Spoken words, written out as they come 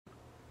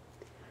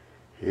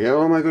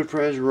Hello my good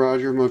friends,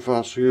 Roger from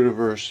Fossil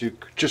University.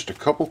 Just a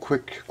couple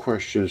quick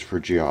questions for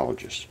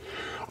geologists.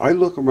 I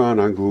look around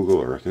on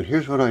Google Earth and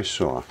here's what I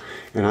saw.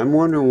 And I'm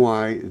wondering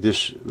why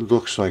this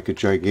looks like a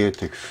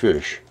gigantic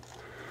fish.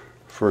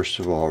 First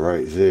of all,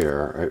 right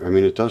there. I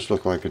mean, it does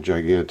look like a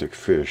gigantic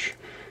fish.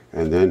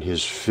 And then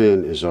his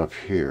fin is up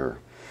here.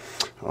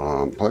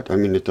 But, I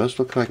mean, it does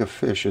look like a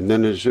fish. And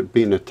then is it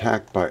being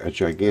attacked by a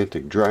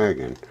gigantic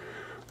dragon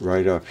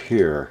right up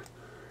here.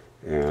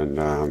 And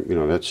you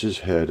know, that's his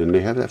head, and they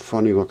have that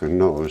funny looking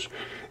nose,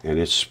 and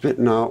it's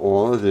spitting out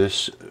all of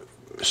this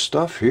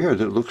stuff here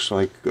that looks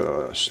like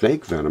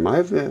snake venom.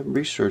 I've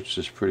researched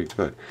this pretty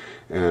good,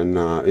 and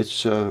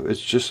it's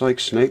just like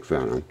snake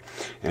venom,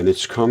 and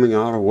it's coming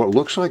out of what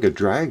looks like a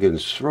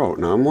dragon's throat.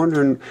 Now I'm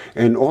wondering,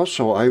 and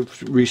also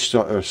I've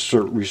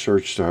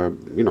researched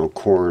you know,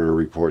 coroner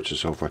reports and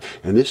so forth,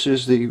 and this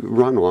is the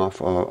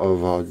runoff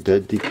of a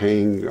dead,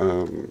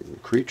 decaying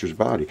creature's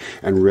body,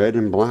 and red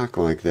and black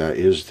like that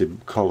is the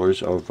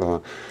colors of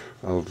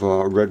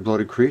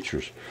red-blooded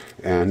creatures.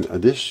 And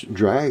this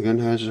dragon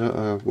has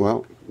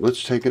well,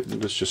 let's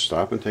just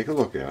stop and take a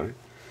look at it.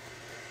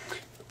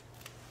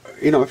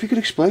 You know, if you could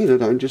explain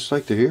it, I'd just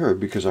like to hear it,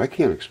 because I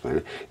can't explain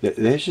it.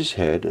 There's his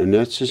head, and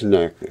that's his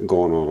neck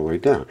going all the way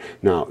down.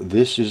 Now,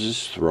 this is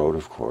his throat,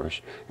 of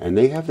course, and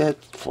they have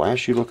that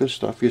flashy looking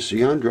stuff you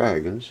see on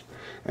dragons,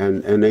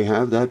 and they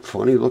have that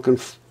funny looking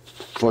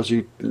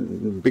fuzzy,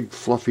 big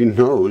fluffy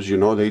nose. You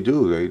know, they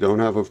do. They don't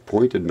have a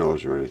pointed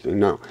nose or anything.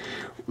 Now,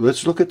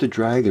 let's look at the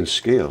dragon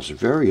scales.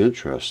 Very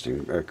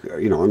interesting.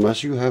 You know,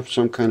 unless you have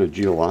some kind of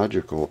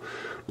geological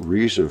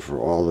reason for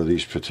all of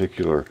these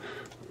particular,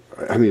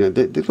 I mean,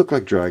 they look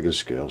like dragon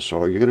scales,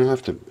 so you're going to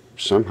have to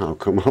somehow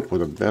come up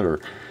with a better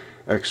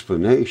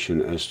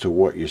explanation as to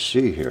what you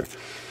see here.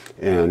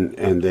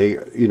 And they,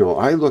 you know,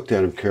 I looked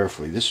at them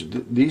carefully.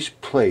 These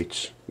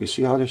plates, you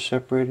see how they're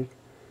separated?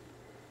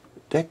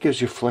 That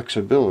gives you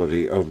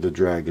flexibility of the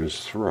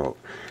dragon's throat,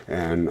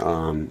 and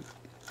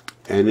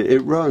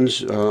it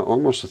runs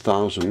almost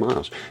 1,000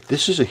 miles.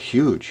 This is a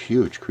huge,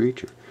 huge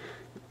creature.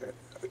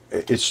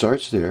 It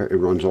starts there, it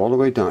runs all the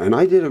way down, and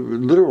I did a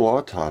literal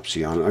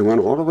autopsy on it. I went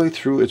all the way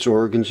through its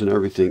organs and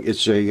everything.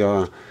 It's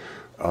an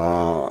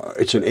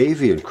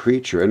avian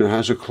creature, and it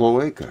has a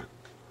cloaca,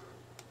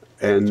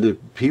 and the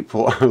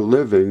people are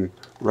living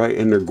right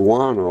in the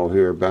guano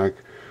here, back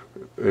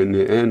in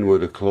the end where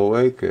the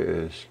cloaca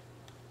is.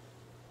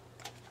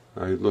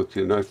 I looked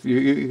in,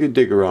 you can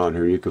dig around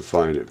here, you can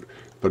find it.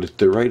 But if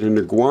they're right in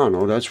the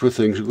guano, that's where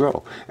things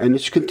grow. And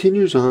it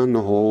continues on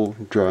the whole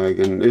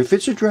dragon. If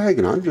it's a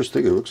dragon, I'm just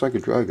thinking it looks like a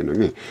dragon to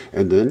me.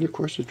 And then, of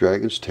course, the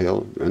dragon's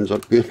tail ends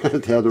up being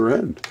at the other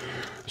end.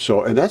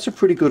 So, and that's a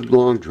pretty good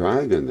long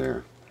dragon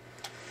there.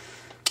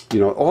 You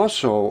know,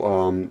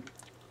 also,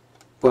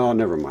 well,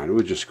 never mind.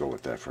 We'll just go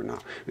with that for now.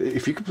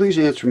 If you could please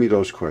answer me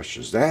those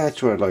questions.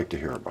 That's what I'd like to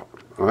hear about.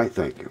 All right,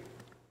 thank you.